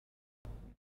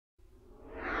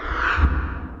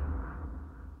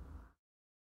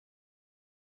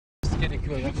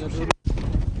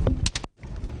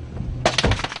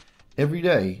Every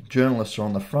day, journalists are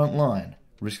on the front line,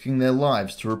 risking their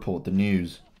lives to report the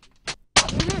news.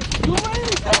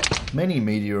 Many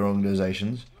media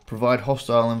organisations provide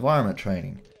hostile environment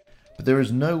training, but there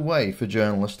is no way for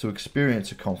journalists to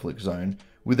experience a conflict zone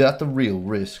without the real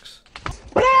risks.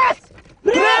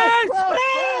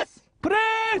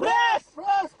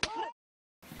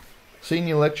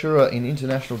 Senior lecturer in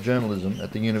international journalism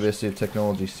at the University of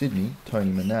Technology, Sydney, Tony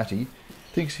Manatti,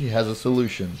 thinks he has a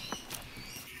solution.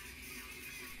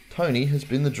 Tony has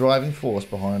been the driving force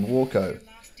behind WARCO,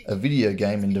 a video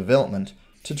game in development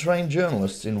to train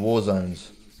journalists in war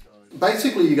zones.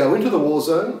 Basically, you go into the war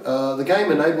zone. The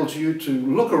game enables you to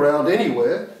look around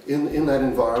anywhere in that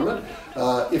environment.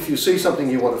 If you see something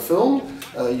you want to film,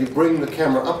 you bring the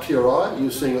camera up to your eye,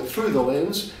 you're seeing it through the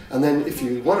lens, and then if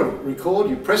you want to record,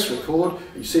 you press record,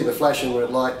 you see the flashing red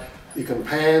light, you can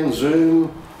pan,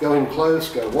 zoom, go in close,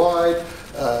 go wide.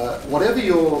 Whatever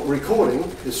you're recording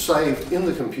is saved in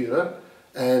the computer,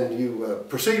 and you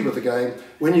proceed with the game.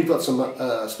 When you've got some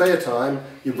spare time,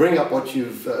 you bring up what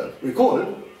you've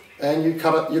recorded, and you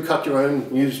cut your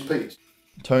own news piece.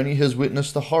 Tony has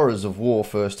witnessed the horrors of war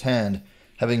firsthand,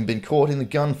 having been caught in the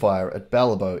gunfire at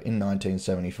Ballabo in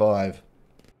 1975.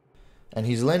 And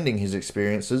he's lending his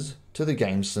experiences to the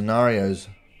game's scenarios.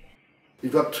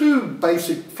 You've got two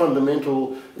basic,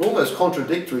 fundamental, and almost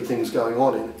contradictory things going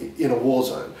on in a war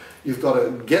zone. You've got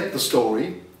to get the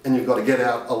story, and you've got to get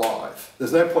out alive.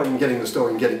 There's no point in getting the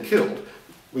story and getting killed.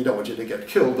 We don't want you to get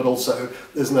killed, but also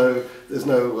there's no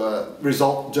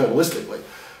result journalistically.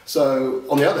 So,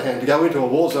 on the other hand, to go into a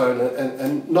war zone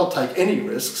and not take any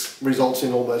risks results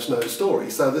in almost no story.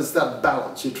 So there's that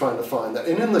balance, you're trying to find that.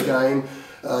 And in the game,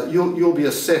 you'll be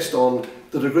assessed on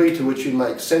the degree to which you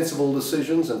make sensible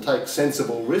decisions and take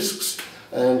sensible risks,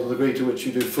 and the degree to which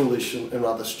you do foolish and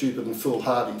rather stupid and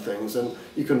foolhardy things, and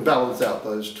you can balance out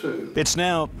those two. It's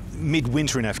now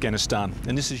midwinter in Afghanistan,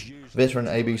 and this is Veteran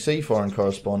ABC foreign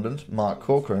correspondent Mark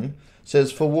Corcoran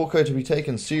says for WARCO to be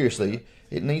taken seriously,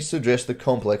 it needs to address the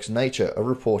complex nature of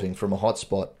reporting from a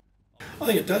hotspot. I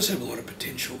think it does have a lot of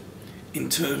potential in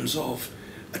terms of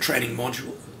a training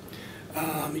module.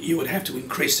 You would have to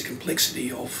increase the complexity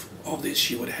of this.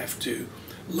 You would have to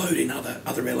load in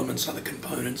other elements, other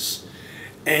components,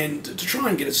 and to try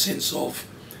and get a sense of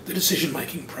the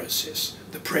decision-making process,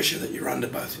 the pressure that you're under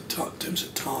both in terms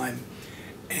of time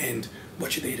and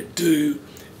what you need to do,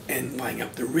 and weighing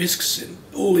up the risks and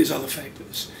all these other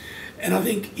factors. And I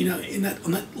think, you know,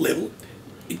 on that level,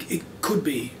 it could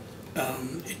be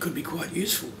quite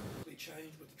useful.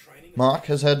 Mark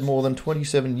has had more than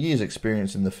 27 years'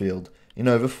 experience in the field in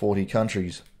over 40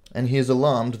 countries, and he is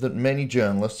alarmed that many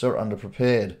journalists are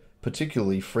underprepared,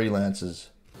 particularly freelancers.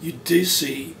 You do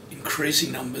see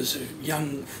increasing numbers of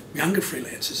younger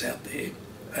freelancers out there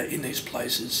in these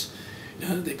places. You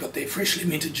know, they've got their freshly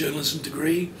minted journalism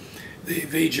degree, their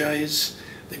VJs,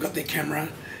 they've got their camera,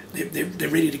 they're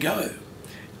ready to go.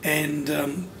 And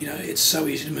you know, it's so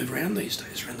easy to move around these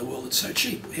days around the world. It's so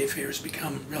cheap. Airfare has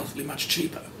become relatively much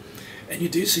cheaper. And you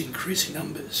do see increasing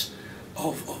numbers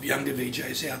of younger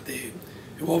VJs out there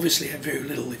who obviously have very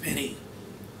little, if any,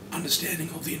 understanding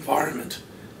of the environment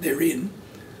they're in,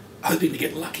 hoping to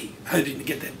get lucky, hoping to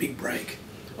get that big break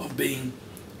of being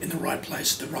in the right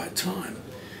place at the right time,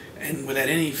 and without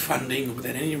any funding,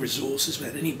 without any resources,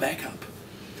 without any backup.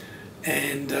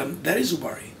 And that is a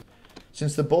worry.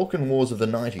 Since the Balkan Wars of the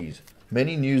 90s,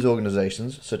 many news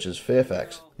organisations, such as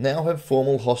Fairfax, now have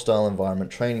formal hostile environment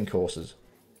training courses.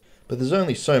 But there's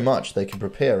only so much they can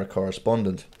prepare a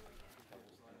correspondent.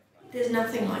 There's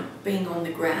nothing like being on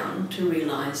the ground to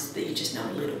realise that you just know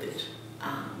a little bit.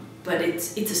 But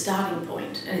it's a starting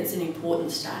point, and it's an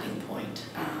important starting point.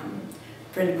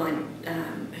 A friend of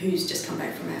mine who's just come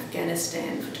back from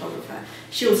Afghanistan, photographer,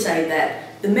 she'll say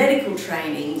that the medical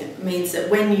training means that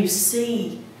when you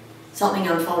see something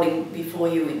unfolding before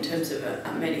you in terms of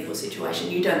a medical situation,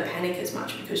 you don't panic as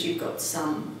much because you've got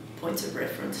some points of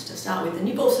reference to start with. And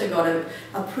you've also got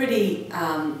a pretty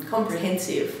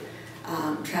comprehensive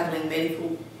travelling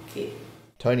medical kit.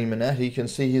 Tony Manatti can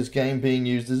see his game being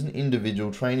used as an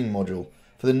individual training module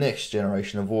for the next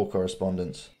generation of war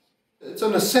correspondents. It's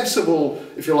an accessible,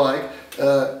 if you like,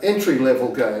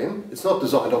 entry-level game. It's not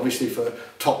designed, obviously, for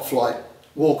top-flight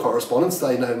war correspondents.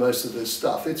 They know most of this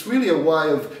stuff. It's really a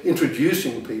way of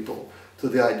introducing people to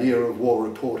the idea of war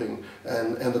reporting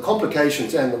and the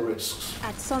complications and the risks.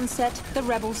 At sunset, the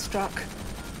rebels struck.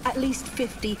 at least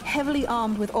 50 heavily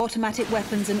armed with automatic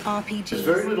weapons and RPGs. There's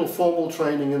very little formal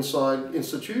training inside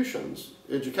institutions,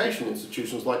 education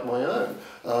institutions like my own.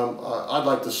 I'd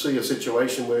like to see a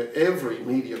situation where every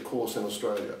media course in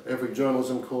Australia, every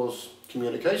journalism course,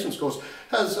 communications course,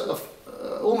 has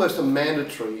almost a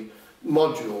mandatory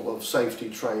module of safety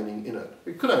training in it.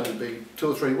 It could only be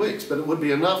 2 or 3 weeks, but it would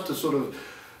be enough to sort of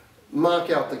mark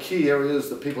out the key areas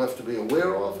that people have to be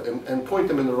aware of and point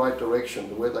them in the right direction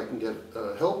to where they can get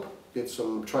help, get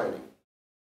some training.